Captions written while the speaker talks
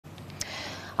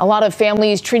A lot of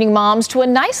families treating moms to a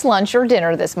nice lunch or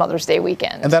dinner this Mother's Day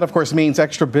weekend. And that, of course, means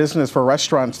extra business for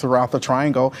restaurants throughout the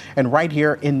Triangle and right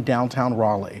here in downtown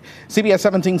Raleigh. CBS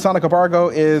 17's Sonica Bargo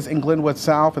is in Glenwood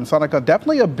South. And Sonica,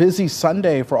 definitely a busy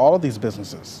Sunday for all of these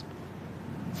businesses.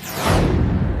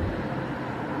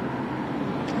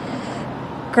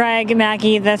 Greg,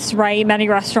 Maggie, that's right. Many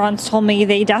restaurants told me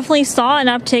they definitely saw an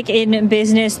uptick in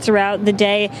business throughout the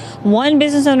day. One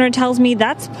business owner tells me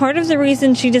that's part of the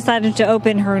reason she decided to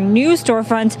open her new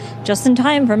storefront just in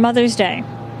time for Mother's Day.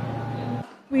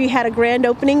 We had a grand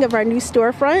opening of our new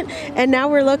storefront, and now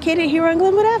we're located here on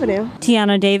Glenwood Avenue.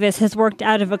 Tiana Davis has worked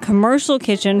out of a commercial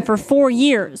kitchen for 4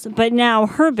 years, but now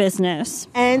her business,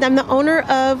 And I'm the owner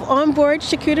of Onboard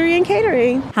Charcuterie and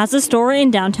Catering. has a store in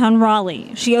downtown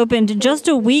Raleigh. She opened just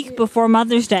a week before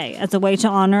Mother's Day as a way to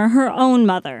honor her own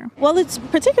mother. Well, it's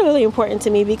particularly important to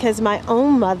me because my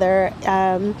own mother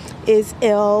is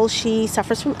ill. She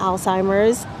suffers from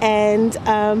Alzheimer's, and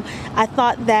I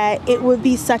thought that it would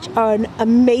be such an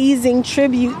amazing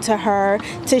tribute to her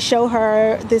to show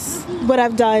her what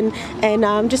I've done,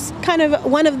 and just kind of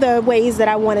one of the ways that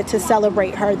I wanted to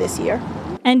celebrate her this year.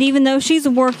 And even though she's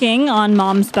working on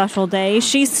Mom's special day,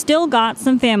 she's still got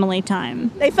some family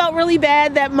time. They felt really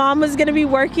bad that Mom was going to be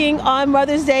working on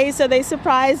Mother's Day, so they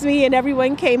surprised me, and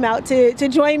everyone came out to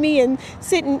join me and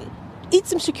sit and eat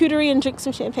some charcuterie and drink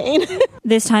some champagne.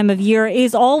 This time of year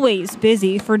is always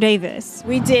busy for Davis.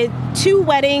 We did 2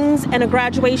 weddings and a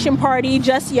graduation party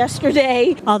just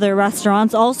yesterday. Other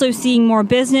restaurants also seeing more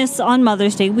business on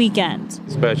Mother's Day weekend.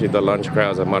 Especially the lunch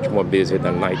crowds are much more busy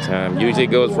than nighttime. Usually it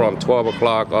goes from 12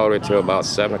 o'clock all the way to about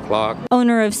 7 o'clock.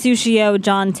 Owner of Sushio,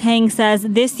 John Tang, says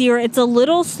this year it's a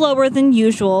little slower than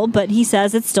usual, but he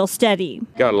says it's still steady.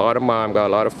 Got a lot of mom, got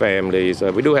a lot of families.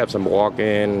 We do have some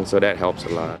walk-in, so that helps a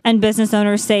lot. And business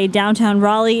owners say downtown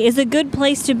Raleigh is a good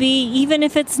place to be, even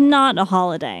if it's not a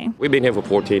holiday. We've been here for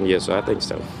 14 years, so I think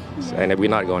so. And we're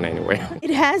not going anywhere.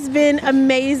 It has been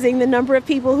amazing, the number of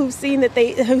people who've said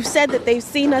that they've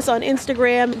seen us on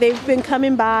Instagram. They've been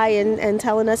coming by and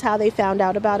telling us how they found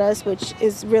out about us, which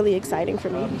is really exciting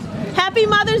for me. Happy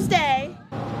Mother's Day!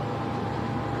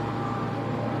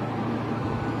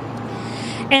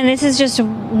 And this is just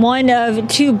one of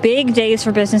 2 big days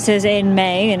for businesses in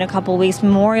May. In a couple weeks,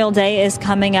 Memorial Day is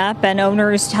coming up, and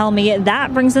owners tell me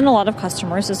that brings in a lot of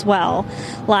customers as well.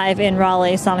 Live in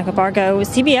Raleigh, Sonica Bargo,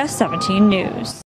 CBS 17 News.